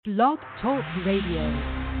Blog Talk Radio.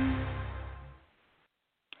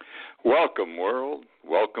 Welcome, world.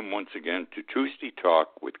 Welcome once again to Tuesday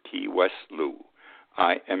Talk with Key West Lou.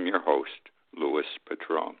 I am your host, Louis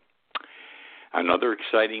Patron. Another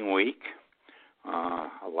exciting week. A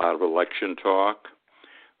lot of election talk,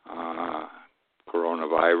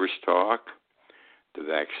 coronavirus talk, the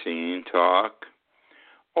vaccine talk.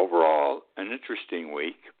 Overall, an interesting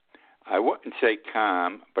week. I wouldn't say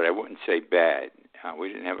calm, but I wouldn't say bad. We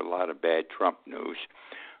didn't have a lot of bad Trump news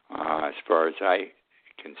as far as I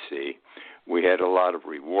can see. We had a lot of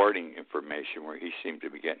rewarding information where he seemed to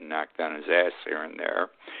be getting knocked on his ass here and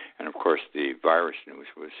there. And, of course, the virus news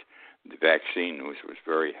the vaccine news was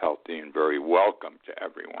very healthy and very welcome to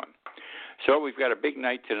everyone. So we've got a big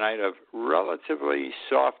night tonight of relatively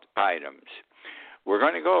soft items. We're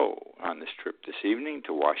going to go on this trip this evening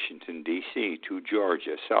to Washington, D.C., to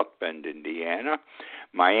Georgia, South Bend, Indiana,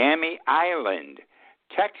 Miami Island,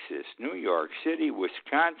 Texas, New York City,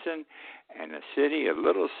 Wisconsin, and a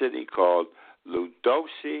little city called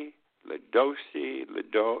Ladoucette,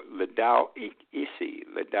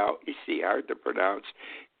 hard to pronounce,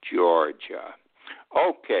 Georgia.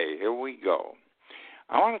 Okay, here we go.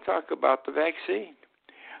 I want to talk about the vaccine.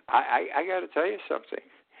 I got to tell you something.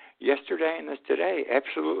 Yesterday and today,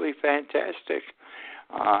 absolutely fantastic.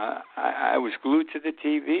 I was glued to the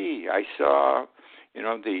TV. I saw,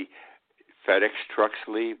 the FedEx trucks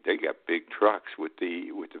leave. They got big trucks with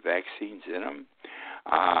the vaccines in them.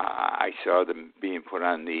 I saw them being put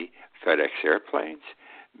on the FedEx airplanes,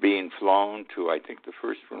 being flown to, I think the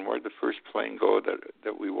first one, where the first plane go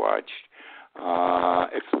that we watched,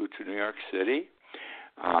 it flew to New York City.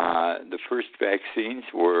 The first vaccines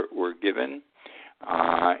were given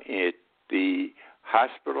at the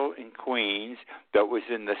hospital in Queens that was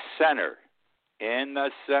in the center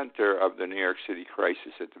of the New York City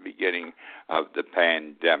crisis at the beginning of the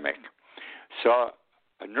pandemic. Saw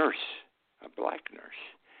a nurse, a black nurse,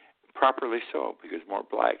 properly so, because more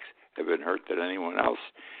blacks have been hurt than anyone else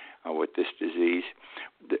with this disease.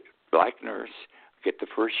 The black nurse get the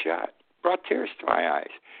first shot. Brought tears to my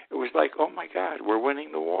eyes. It was like, oh my God, we're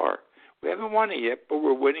winning the war. We haven't won it yet, but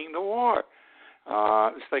we're winning the war.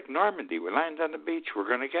 It's like Normandy. We land on the beach. We're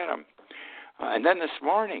going to get them. And then this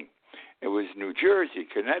morning, it was New Jersey,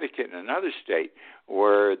 Connecticut, and another state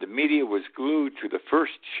where the media was glued to the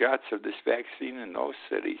first shots of this vaccine in those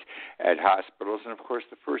cities at hospitals. And, of course,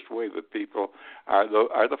 the first wave of people are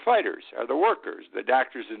the fighters, are the workers, the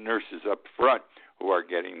doctors and nurses up front who are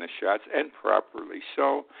getting the shots, and properly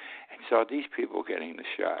so. And so these people getting the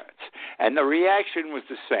shots. And the reaction was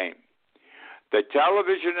the same. The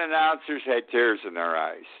television announcers had tears in their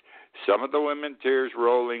eyes. Some of the women, tears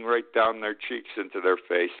rolling right down their cheeks into their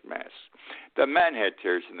face masks. The men had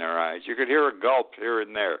tears in their eyes. You could hear a gulp here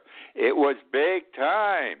and there. It was big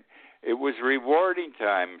time. It was rewarding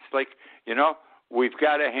time. It's like, we've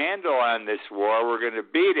got a handle on this war. We're going to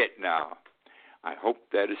beat it now. I hope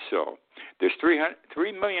that is so. There's 3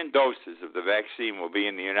 million doses of the vaccine will be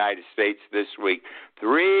in the United States this week.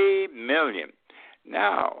 3 million.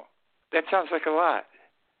 Now, that sounds like a lot.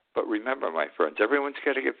 But remember, my friends, everyone's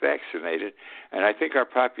got to get vaccinated, and I think our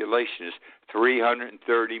population is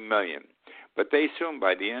 330 million. But they assume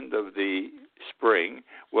by the end of the spring,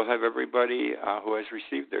 we'll have everybody who has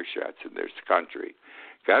received their shots in this country.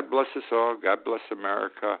 God bless us all. God bless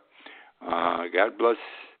America. God bless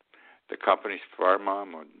the companies,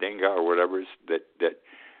 Pharma or Denga or whatever, that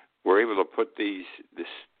were able to put this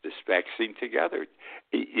vaccine together.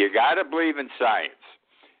 You got to believe in science.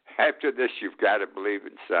 After this, you've got to believe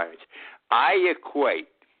in science. I equate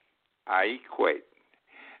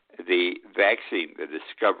the vaccine, the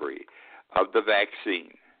discovery of the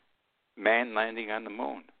vaccine, man landing on the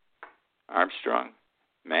moon. Armstrong,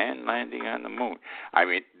 man landing on the moon. I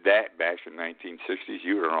mean, that back in the 1960s,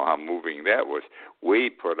 you don't know how moving that was. We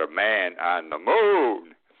put a man on the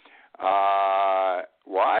moon.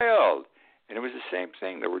 Wild. And it was the same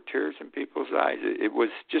thing. There were tears in people's eyes. It was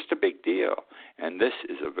just a big deal. And this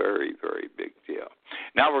is a very, very big deal.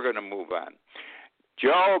 Now we're going to move on.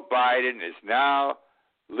 Joe Biden is now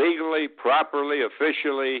legally, properly,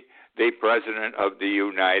 officially the President of the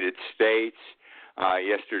United States.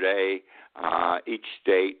 Yesterday, each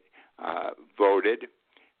state voted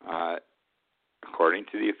according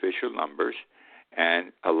to the official numbers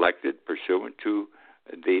and elected pursuant to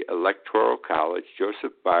the Electoral College,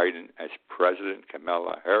 Joseph Biden as president,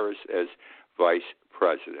 Kamala Harris as vice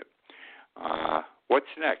president. What's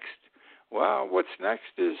next? Well, what's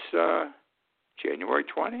next is January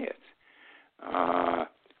 20th.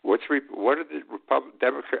 What are the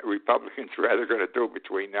Republicans rather going to do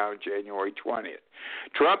between now and January 20th?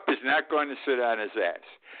 Trump is not going to sit on his ass.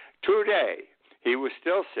 Today, he was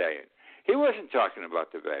still saying he wasn't talking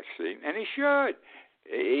about the vaccine, and he should.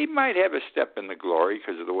 He might have a step in the glory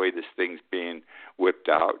because of the way this thing's being whipped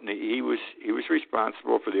out, and he was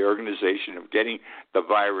responsible for the organization of getting the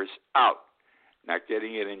virus out, not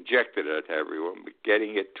getting it injected at everyone, but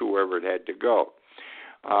getting it to wherever it had to go.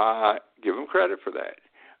 Give him credit for that.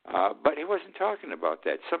 But he wasn't talking about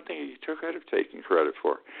that, something he took out of taking credit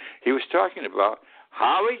for. He was talking about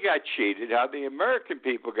how he got cheated, how the American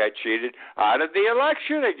people got cheated out of the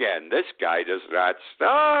election again. This guy does not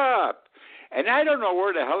stop. And I don't know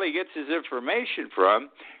where the hell he gets his information from,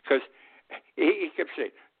 because he kept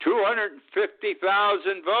saying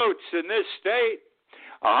 250,000 votes in this state,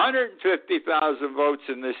 150,000 votes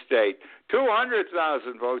in this state,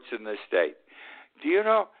 200,000 votes in this state. Do you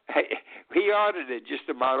know, he audited just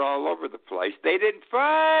about all over the place. They didn't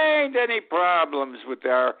find any problems with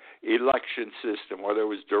our election system, whether it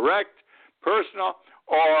was direct, personal,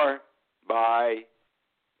 or by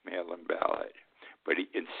mail-in ballot. But he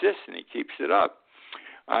insists and he keeps it up.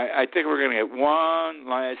 I think we're going to get one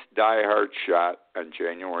last die-hard shot on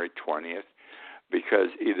January 20th, because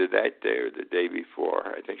either that day or the day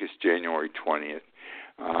before, I think it's January 20th,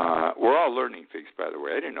 we're all learning things, by the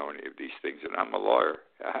way. I didn't know any of these things, and I'm a lawyer.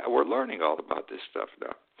 We're learning all about this stuff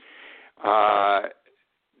now.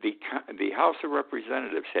 The House of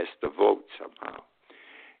Representatives has to vote somehow.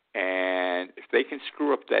 And if they can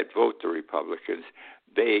screw up that vote, the Republicans,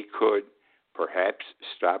 they could perhaps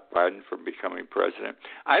stop Biden from becoming president.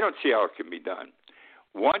 I don't see how it can be done.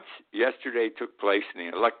 Once yesterday took place and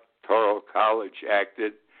the Electoral College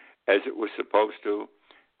acted as it was supposed to,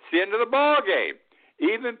 it's the end of the ball game.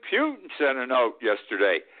 Even Putin sent a note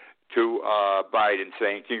yesterday to Biden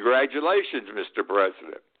saying, "Congratulations, Mr.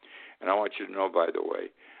 President." And I want you to know, by the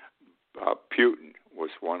way, Putin was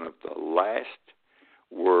one of the last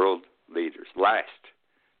world leaders,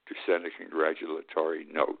 to send a congratulatory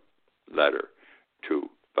letter to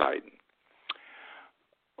Biden.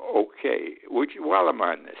 Okay, while I'm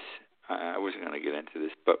on this, I wasn't going to get into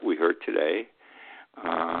this, but we heard today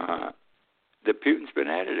that Putin's been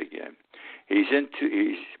at it again. He's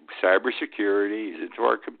cybersecurity. He's into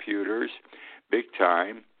our computers, big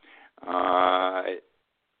time.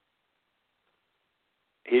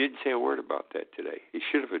 He didn't say a word about that today. He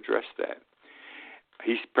should have addressed that.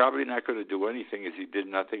 He's probably not going to do anything, as he did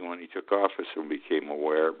nothing when he took office and became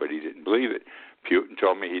aware, but he didn't believe it. Putin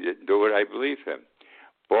told me he didn't do it. I believe him.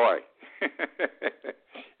 Boy,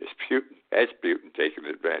 is Putin taking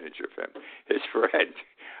advantage of him, his friend.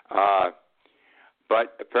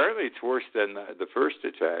 But apparently it's worse than the first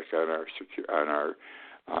attack on our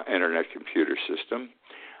internet computer system.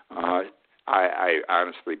 I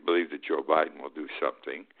honestly believe that Joe Biden will do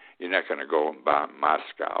something. You're not going to go and bomb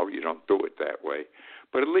Moscow. You don't do it that way.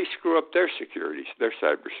 But at least screw up their security, their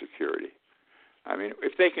cybersecurity. I mean,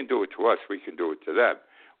 if they can do it to us, we can do it to them.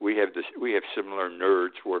 We have similar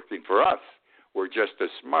nerds working for us. We're just as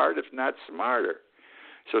smart, if not smarter.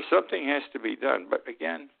 So something has to be done. But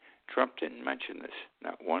again, Trump didn't mention this,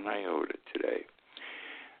 not one iota today.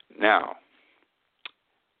 Now,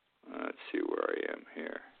 let's see where I am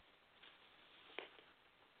here.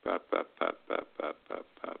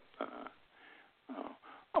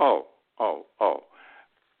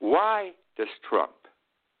 Why does Trump,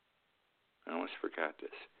 I almost forgot this.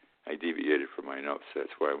 I deviated from my notes. That's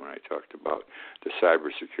why when I talked about the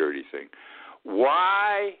cybersecurity thing.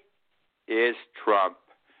 Why is Trump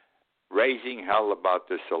raising hell about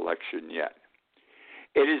this election yet?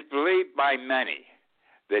 It is believed by many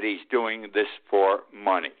that he's doing this for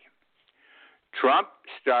money. Trump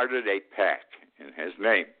started a PAC in his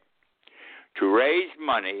name to raise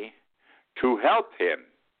money to help him,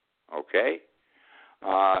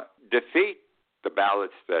 defeat the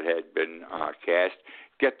ballots that had been cast,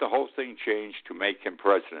 get the whole thing changed to make him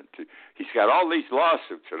president. He's got all these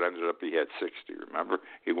lawsuits, and ended up he had 60, remember?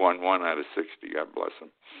 He won 1 out of 60, God bless him.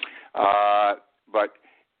 But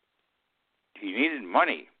he needed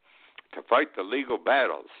money to fight the legal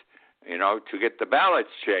battles, to get the ballots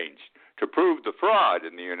changed, to prove the fraud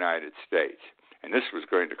in the United States. And this was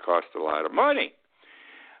going to cost a lot of money.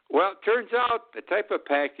 Well, it turns out the type of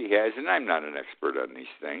PAC he has, and I'm not an expert on these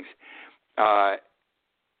things,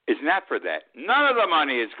 is not for that. None of the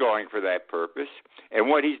money is going for that purpose. And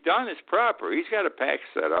what he's done is proper. He's got a PAC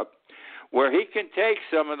set up where he can take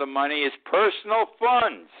some of the money as personal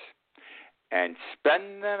funds and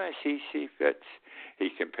spend them as he sees fit. He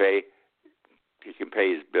can pay He can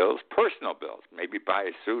pay his bills, personal bills, maybe buy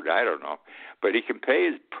a suit, I don't know. But he can pay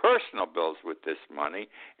his personal bills with this money,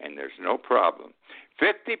 and there's no problem.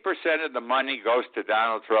 50% of the money goes to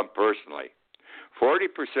Donald Trump personally.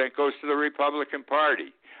 40% goes to the Republican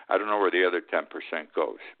Party. I don't know where the other 10%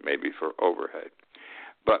 goes, maybe for overhead.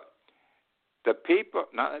 But the people,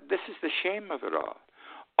 now this is the shame of it all.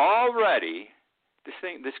 Already, this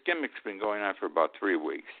gimmick's been going on for about 3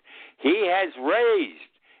 weeks. He has raised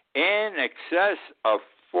in excess of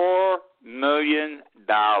 $4 million.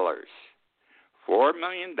 $4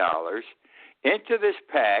 million into this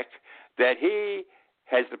PAC that he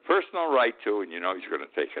has the personal right to, and you know he's going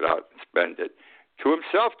to take it out and spend it, to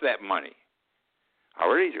himself that money.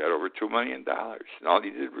 Already he's got over $2 million. And all he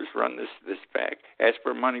did was run this PAC, ask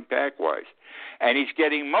for money PAC-wise. And he's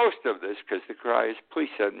getting most of this because the cry is, please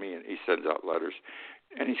send me, and he sends out letters.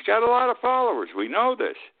 And he's got a lot of followers. We know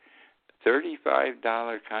this.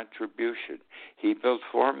 $35 contribution. He built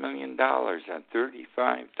 $4 million on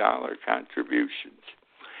 $35 contributions.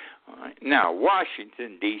 All right. Now,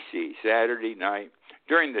 Washington, D.C., Saturday night,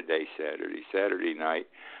 during the day Saturday night,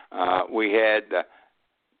 we had the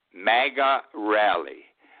MAGA rally,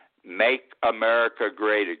 Make America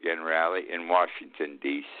Great Again rally in Washington,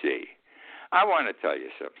 D.C. I want to tell you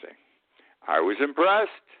something. I was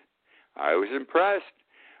impressed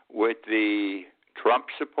with the Trump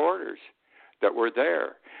supporters that were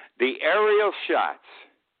there. The aerial shots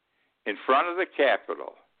in front of the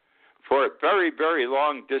Capitol for a very, very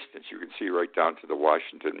long distance, you can see right down to the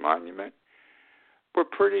Washington Monument, were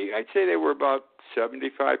pretty, I'd say they were about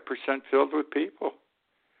 75% filled with people.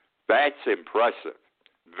 That's impressive,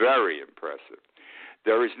 very impressive.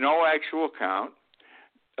 There is no actual count.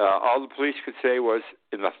 All the police could say was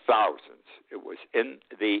in the thousands. It was in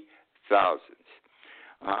the thousands.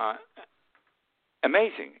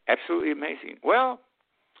 Amazing, absolutely amazing. Well,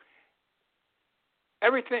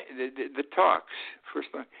 everything, the talks, first,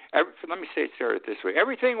 let me say it started this way.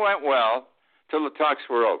 Everything went well till the talks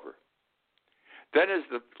were over. Then as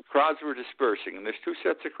the crowds were dispersing, and there's two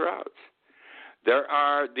sets of crowds, there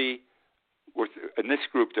are in this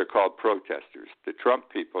group they're called protesters. The Trump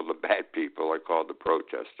people, the bad people, are called the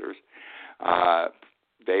protesters.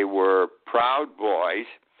 They were Proud Boys,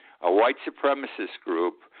 a white supremacist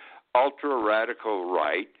group, ultra-radical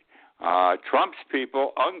right. Trump's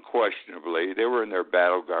people, unquestionably, they were in their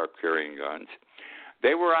battle garb carrying guns.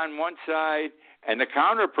 They were on one side, and the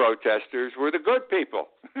counter-protesters were the good people.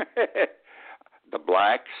 The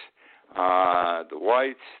blacks, the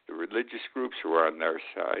whites, the religious groups were on their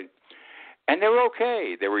side. And they were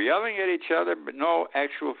okay. They were yelling at each other, but no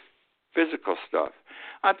actual physical stuff.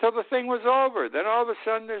 Until the thing was over. Then all of a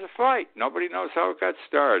sudden there's a fight. Nobody knows how it got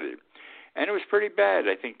started. And it was pretty bad.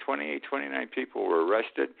 I think 28, 29 people were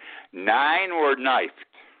arrested. 9 were knifed.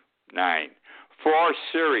 9. 4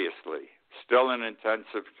 seriously, still in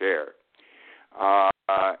intensive care.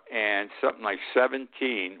 And something like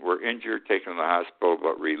 17 were injured, taken to the hospital,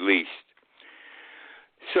 but released.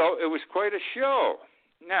 So it was quite a show.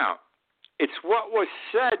 Now, it's what was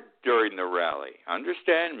said during the rally.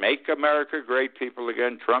 Understand, Make America Great people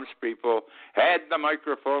again. Trump's people had the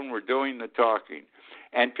microphone, were doing the talking.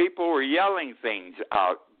 And people were yelling things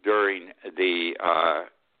out during the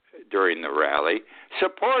rally,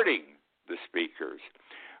 supporting the speakers.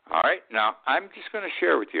 All right, now I'm just going to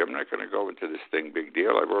share with you. I'm not going to go into this thing big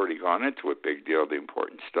deal. I've already gone into it big deal, the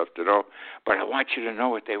important stuff to know. But I want you to know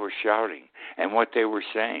what they were shouting and what they were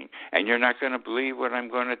saying. And you're not going to believe what I'm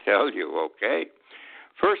going to tell you, okay?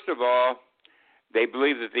 First of all, they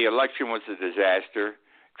believe that the election was a disaster.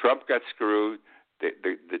 Trump got screwed.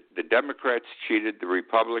 The Democrats cheated the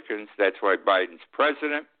Republicans. That's why Biden's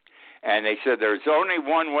president. And they said there's only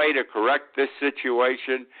one way to correct this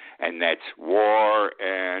situation, and that's war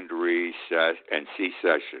and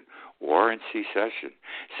secession. War and secession.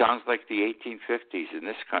 Sounds like the 1850s in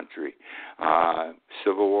this country.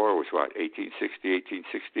 Civil War was what, 1860,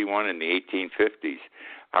 1861 in the 1850s.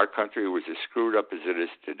 Our country was as screwed up as it is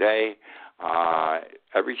today.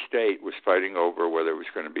 Every state was fighting over whether it was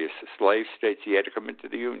going to be a slave state, so you had to come into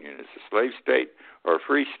the Union as a slave state or a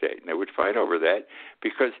free state, and they would fight over that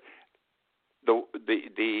because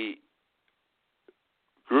the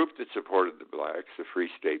group that supported the blacks, the free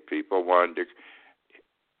state people, wanted to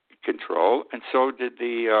control, and so did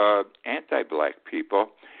the anti-black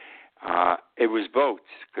people. It was votes,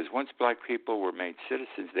 because once black people were made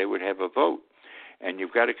citizens, they would have a vote. And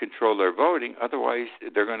you've got to control their voting, otherwise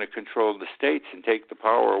they're going to control the states and take the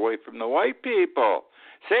power away from the white people.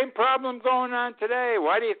 Same problem going on today.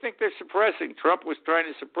 Why do you think they're suppressing? Trump was trying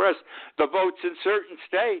to suppress the votes in certain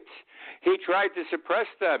states. He tried to suppress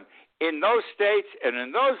them in those states and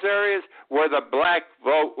in those areas where the black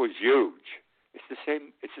vote was huge. It's the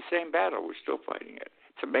same battle. We're still fighting it.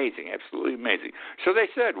 It's amazing, absolutely amazing. So they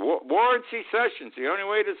said war and secession's the only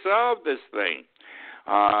way to solve this thing.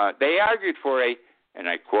 They argued for a, and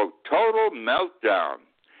I quote, total meltdown.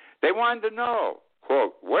 They wanted to know,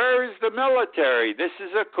 quote, where is the military? This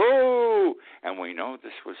is a coup. And we know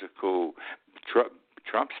this was a coup.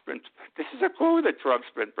 This is a coup that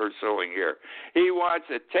Trump's been pursuing here. He wants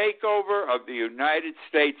a takeover of the United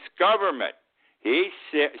States government. He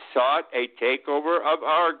sought a takeover of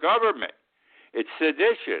our government. It's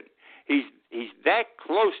sedition. He's that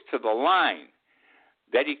close to the line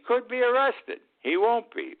that he could be arrested. He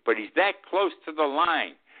won't be, but he's that close to the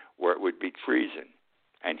line where it would be treason.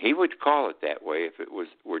 And he would call it that way if it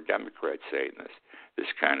were Democrats saying this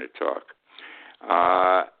kind of talk.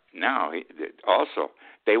 Also,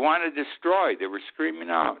 they want to destroy. They were screaming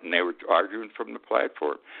out, and they were arguing from the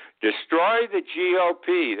platform. Destroy the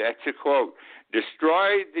GOP. That's a quote.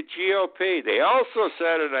 Destroy the GOP. They also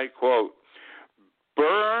said, and I quote,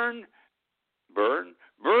 burn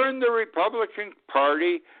the Republican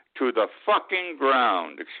Party to the fucking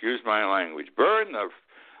ground. Excuse my language. Burn the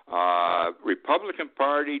Republican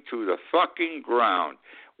Party to the fucking ground.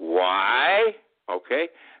 Why? Okay,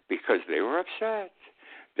 because they were upset.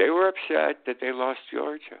 They were upset that they lost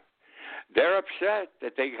Georgia. They're upset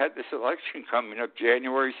that they had this election coming up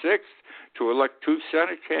January 6th to elect two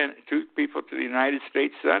people to the United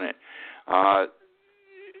States Senate.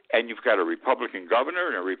 And you've got a Republican governor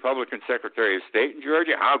and a Republican Secretary of State in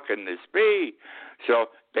Georgia. How can this be? So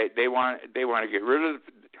they want to get rid of.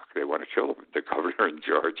 They want to kill the governor in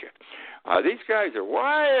Georgia. These guys are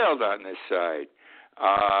wild on this side,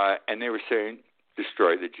 and they were saying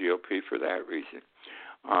destroy the GOP for that reason.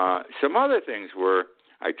 Some other things were,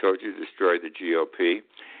 I told you, destroy the GOP,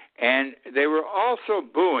 and they were also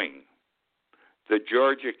booing the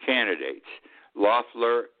Georgia candidates,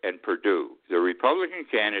 Loeffler and Perdue, the Republican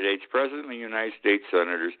candidates, President of the United States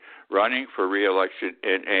Senators, running for re-election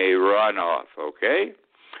in a runoff, okay?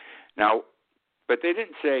 Now, but they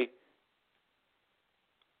didn't say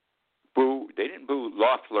boo. They didn't boo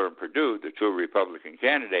Loeffler and Perdue, the two Republican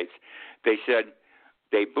candidates. They said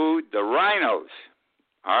they booed the rhinos,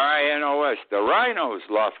 R-I-N-O-S, the rhinos,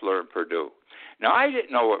 Loeffler and Perdue. Now, I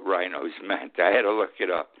didn't know what rhinos meant. I had to look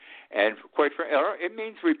it up. And quite frankly, it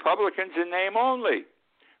means Republicans in name only.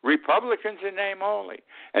 Republicans in name only.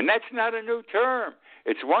 And that's not a new term.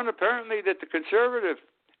 It's one apparently that the conservative,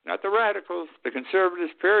 not the radicals, the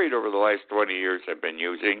conservatives, period, over the last 20 years have been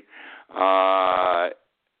using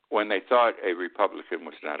when they thought a Republican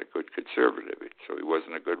was not a good conservative. So he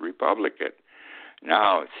wasn't a good Republican.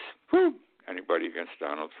 Now it's anybody against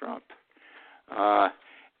Donald Trump.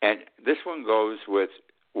 And this one goes with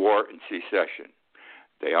war and secession.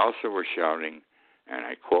 They also were shouting, and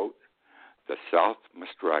I quote, the South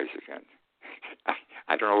must rise again.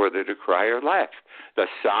 I don't know whether to cry or laugh. The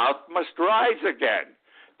South must rise again.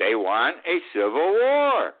 They want a civil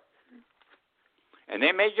war. And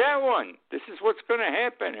they may get one. This is what's going to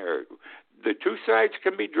happen here. The two sides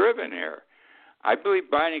can be driven here. I believe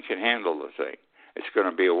Biden can handle the thing. It's going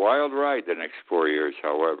to be a wild ride the next 4 years,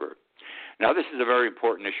 however. Now, this is a very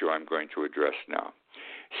important issue I'm going to address now.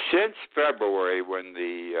 Since February, when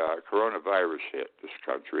the coronavirus hit this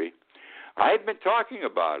country, I've been talking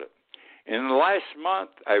about it. In the last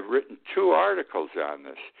month, I've written 2 articles on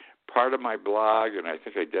this, part of my blog, and I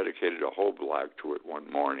think I dedicated a whole blog to it one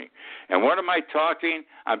morning. And what am I talking?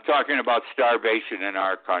 I'm talking about starvation in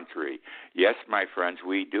our country. Yes, my friends,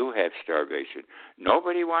 we do have starvation.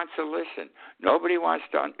 Nobody wants to listen. Nobody wants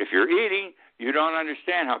to. If you're eating, you don't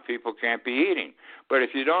understand how people can't be eating. But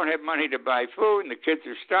if you don't have money to buy food and the kids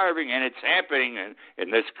are starving, and it's happening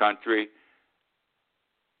in this country,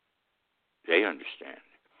 they understand.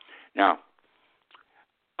 Now,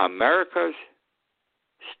 America's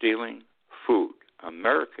stealing food.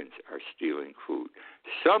 Americans are stealing food.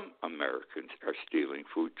 Some Americans are stealing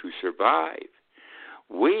food to survive.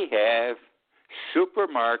 We have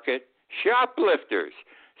supermarket shoplifters.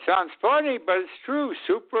 Sounds funny, but it's true.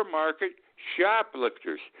 Supermarket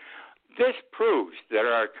shoplifters. This proves that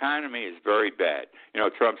our economy is very bad. You know,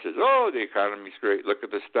 Trump says, the economy's great. Look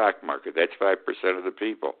at the stock market. That's 5% of the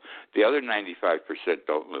people. The other 95%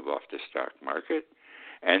 don't live off the stock market.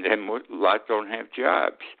 And then a lot don't have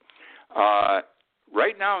jobs.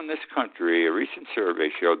 Right now in this country, a recent survey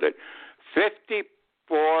showed that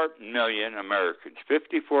 54 million Americans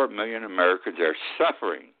are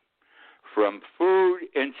suffering from food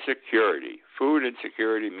insecurity. Food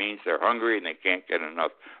insecurity means they're hungry and they can't get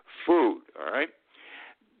enough food, all right?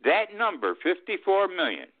 That number, 54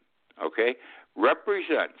 million, okay,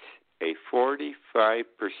 represents a 45%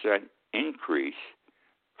 increase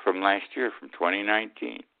from last year, from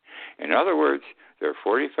 2019. In other words, there are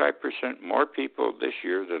 45% more people this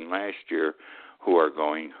year than last year who are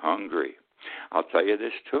going hungry. I'll tell you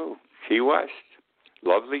this too. Key West,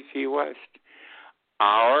 lovely Key West,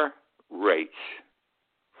 our rates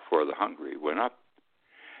for the hungry went up.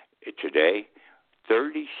 Today,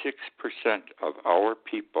 36% of our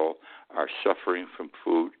people are suffering from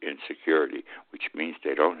food insecurity, which means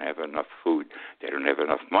they don't have enough food. They don't have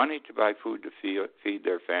enough money to buy food to feed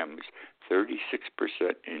their families. 36%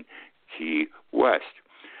 in Key West.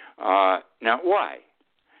 Now, why?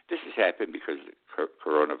 This has happened because of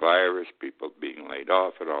coronavirus, people being laid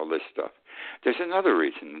off, and all this stuff. There's another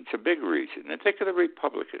reason. It's a big reason. And think of the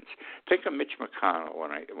Republicans. Think of Mitch McConnell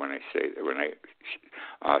when I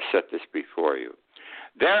set this before you.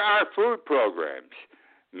 There are food programs,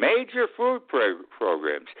 major food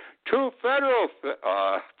programs, 2 federal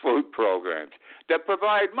food programs that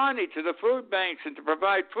provide money to the food banks and to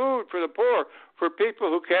provide food for the poor, for people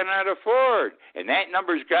who cannot afford. And that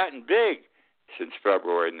number's gotten big since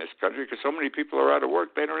February in this country because so many people are out of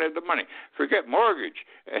work, they don't have the money. Forget mortgage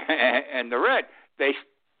and the rent. They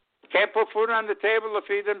can't put food on the table to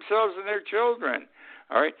feed themselves and their children.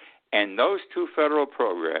 All right? And those 2 federal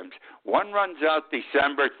programs, one runs out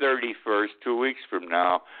December 31st, 2 weeks from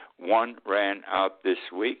now. One ran out this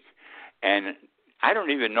week. And I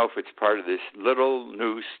don't even know if it's part of this little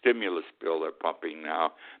new stimulus bill they're pumping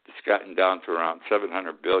now that's gotten down to around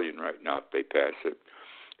 $700 billion right now if they pass it.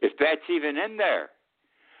 If that's even in there.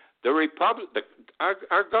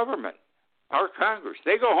 Our government, our Congress,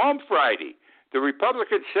 they go home Friday. The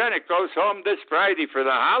Republican Senate goes home this Friday for the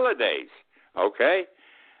holidays, okay?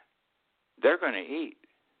 They're going to eat.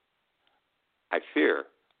 I fear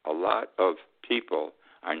a lot of people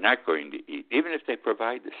are not going to eat, even if they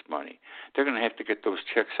provide this money. They're going to have to get those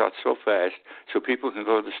checks out so fast so people can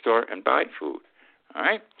go to the store and buy food, all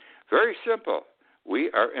right? Very simple. We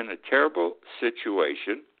are in a terrible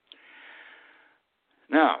situation.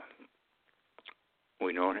 Now,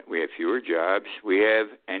 we know we have fewer jobs. We have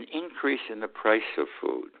an increase in the price of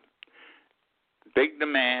food. Big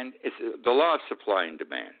demand. It's the law of supply and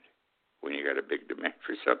demand. When you got a big demand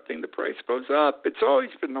for something, the price goes up. It's always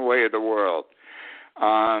been the way of the world.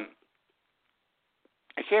 I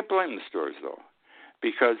can't blame the stores, though,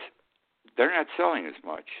 because they're not selling as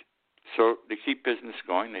much. So to keep business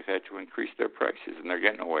going, they've had to increase their prices, and they're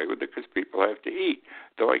getting away with it because people have to eat,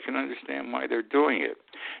 though I can understand why they're doing it.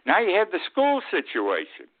 Now you have the school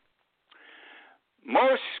situation.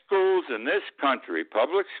 Most schools in this country,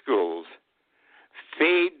 public schools,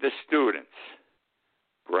 feed the students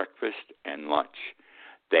breakfast and lunch.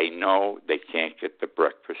 They know they can't get the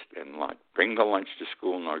breakfast and lunch. Bring the lunch to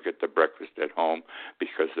school nor get the breakfast at home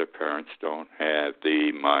because their parents don't have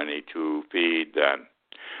the money to feed them.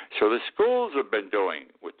 So the schools have been doing,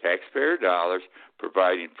 with taxpayer dollars,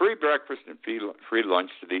 providing free breakfast and free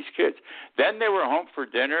lunch to these kids. Then they were home for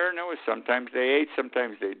dinner, and it was sometimes they ate,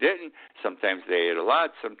 sometimes they didn't. Sometimes they ate a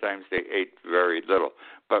lot, sometimes they ate very little.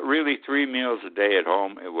 But really, 3 meals a day at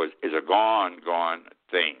home is a gone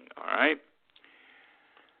thing, all right?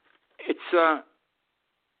 It's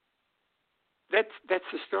that's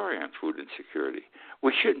the story on food insecurity.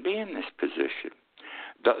 We shouldn't be in this position.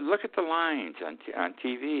 Look at the lines on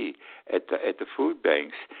TV at the food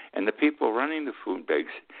banks and the people running the food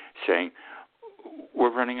banks saying,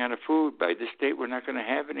 we're running out of food. By this date, we're not going to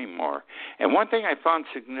have any more. And one thing I found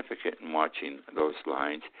significant in watching those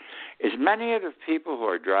lines is many of the people who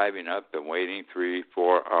are driving up and waiting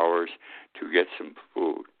 3-4 hours to get some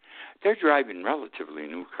food, they're driving relatively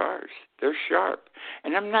new cars. They're sharp.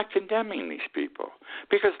 And I'm not condemning these people.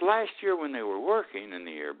 Because last year when they were working and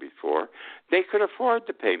the year before, they could afford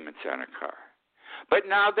the payments on a car. But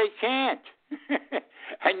now they can't.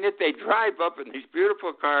 And yet they drive up in these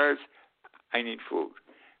beautiful cars. I need food.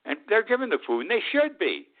 And they're given the food, and they should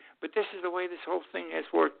be. But this is the way this whole thing has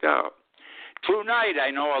worked out. Tonight, I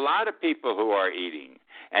know a lot of people who are eating.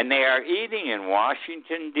 And they are eating in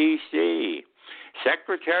Washington, D.C.,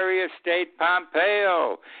 Secretary of State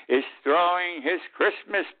Pompeo is throwing his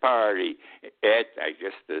Christmas party at, I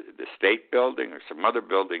guess, the State Building or some other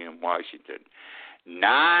building in Washington.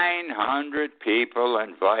 900 people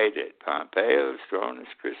invited. Pompeo is throwing his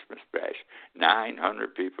Christmas bash.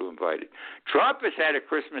 900 people invited. Trump has had a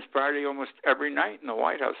Christmas party almost every night in the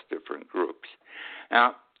White House, different groups.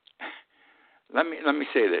 Now, let me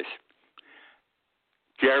say this.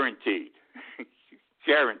 Guaranteed.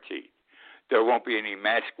 Guaranteed. There won't be any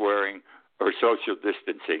mask wearing or social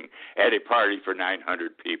distancing at a party for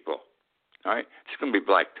 900 people. All right? It's going to be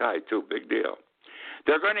black tie, too. Big deal.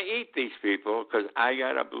 They're going to eat these people because I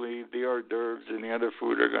got to believe the hors d'oeuvres and the other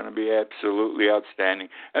food are going to be absolutely outstanding,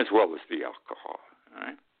 as well as the alcohol. All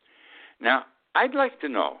right? Now, I'd like to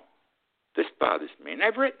know, this bothers me, and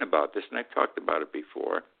I've written about this and I've talked about it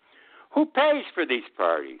before. Who pays for these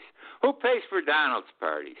parties? Who pays for Donald's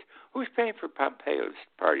parties? Who's paying for Pompeo's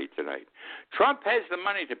party tonight? Trump has the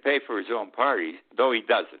money to pay for his own parties, though he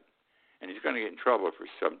doesn't. And he's going to get in trouble for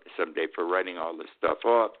someday for writing all this stuff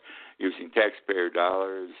off, using taxpayer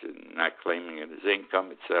dollars and not claiming it as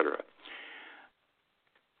income, etc.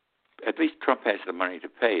 At least Trump has the money to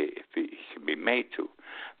pay if he can be made to.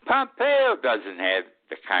 Pompeo doesn't have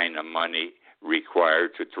the kind of money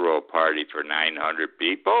required to throw a party for 900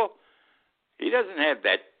 people. He doesn't have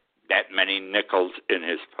that many nickels in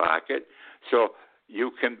his pocket. So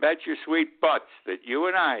you can bet your sweet butts that you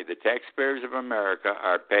and I, the taxpayers of America,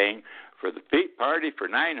 are paying for the party for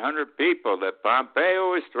 900 people that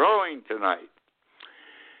Pompeo is throwing tonight.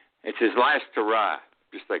 It's his last hurrah,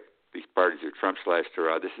 just like these parties are Trump's last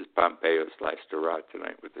hurrah. This is Pompeo's last hurrah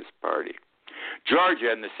tonight with this party.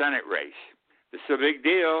 Georgia in the Senate race. This is a big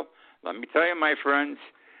deal. Let me tell you, my friends,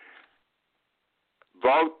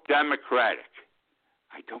 vote Democratic.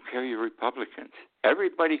 I don't care you're Republicans.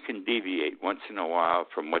 Everybody can deviate once in a while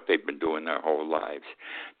from what they've been doing their whole lives.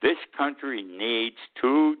 This country needs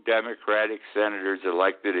 2 Democratic senators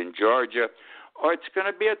elected in Georgia, or it's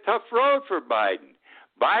going to be a tough road for Biden.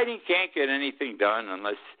 Biden can't get anything done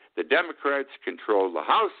unless the Democrats control the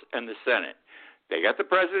House and the Senate. They got the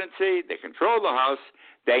presidency, they control the House,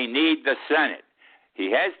 they need the Senate.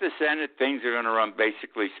 He has the Senate, things are going to run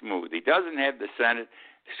basically smooth. He doesn't have the Senate.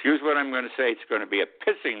 Excuse what I'm going to say, it's going to be a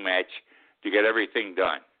pissing match to get everything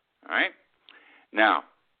done. All right? Now,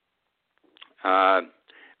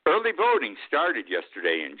 early voting started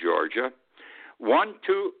yesterday in Georgia.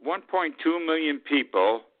 1.2 million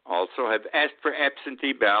people also have asked for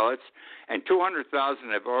absentee ballots, and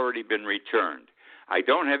 200,000 have already been returned. I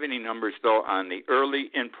don't have any numbers, though, on the early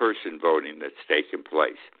in-person voting that's taken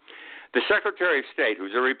place. The Secretary of State,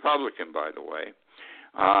 who's a Republican, by the way,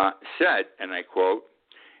 said, and I quote,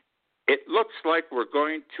 "It looks like we're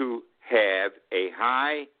going to have a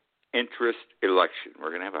high-interest election. We're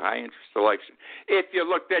going to have a high-interest election." If you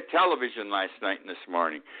looked at television last night and this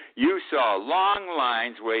morning, you saw long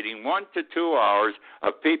lines waiting 1 to 2 hours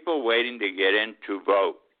of people waiting to get in to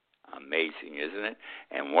vote. Amazing, isn't it?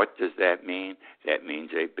 And what does that mean? That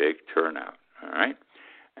means a big turnout, all right?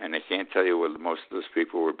 And I can't tell you whether most of those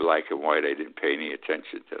people were black and white. I didn't pay any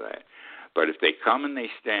attention to that. But if they come and they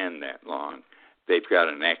stand that long, they've got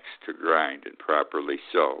an axe to grind, and properly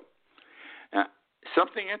so. Now,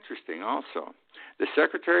 something interesting also. The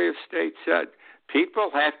Secretary of State said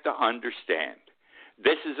people have to understand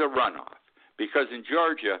this is a runoff. Because in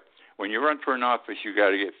Georgia, when you run for an office, you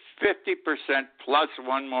got to get 50% plus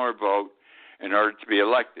one more vote in order to be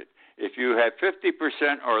elected. If you have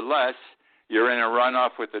 50% or less, you're in a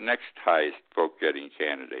runoff with the next highest vote-getting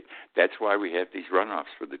candidate. That's why we have these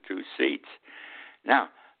runoffs for the 2 seats. Now,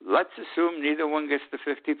 let's assume neither one gets the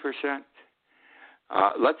 50%.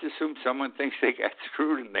 Let's assume someone thinks they got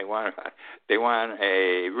screwed and they want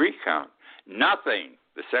a recount. Nothing.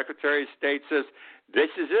 The Secretary of State says this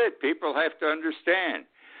is it. People have to understand.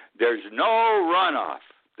 There's no runoff.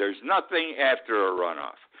 There's nothing after a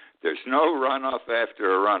runoff. There's no runoff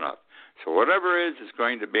after a runoff. So whatever it is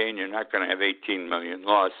going to be, and you're not going to have 18 million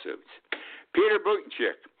lawsuits. Peter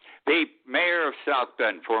Buttigieg, the mayor of South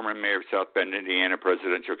Bend, former mayor of South Bend, Indiana,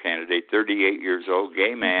 presidential candidate, 38 years old,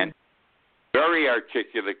 gay man, very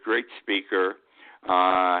articulate, great speaker,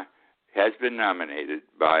 has been nominated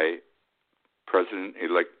by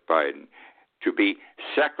President-elect Biden to be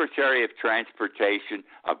Secretary of Transportation,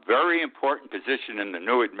 a very important position in the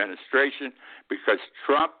new administration because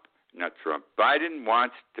Biden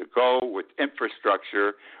wants to go with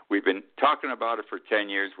infrastructure. We've been talking about it for 10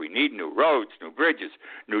 years. We need new roads, new bridges,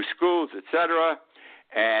 new schools, etc.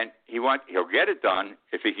 And he'll get it done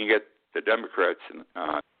if he can get the Democrats and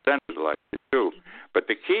Senate elected too. But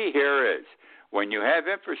the key here is when you have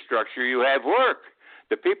infrastructure, you have work.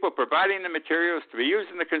 The people providing the materials to be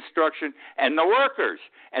used in the construction and the workers.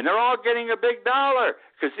 And they're all getting a big dollar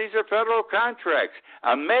because these are federal contracts.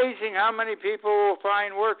 Amazing how many people will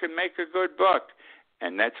find work and make a good buck.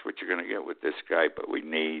 And that's what you're going to get with this guy. But we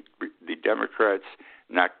need the Democrats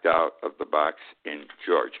knocked out of the box in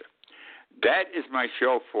Georgia. That is my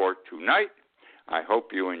show for tonight. I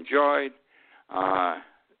hope you enjoyed.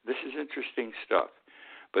 This is interesting stuff.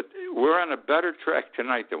 But we're on a better track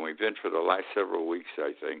tonight than we've been for the last several weeks,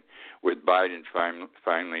 I think, with Biden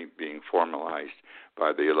finally being formalized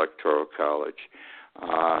by the Electoral College.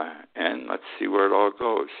 And let's see where it all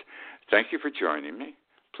goes. Thank you for joining me.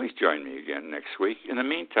 Please join me again next week. In the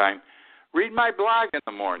meantime, read my blog in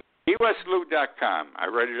the morning, KeyWestLou.com. I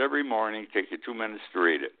write it every morning. Take you 2 minutes to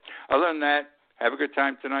read it. Other than that, have a good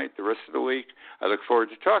time tonight, the rest of the week. I look forward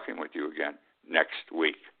to talking with you again next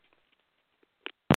week.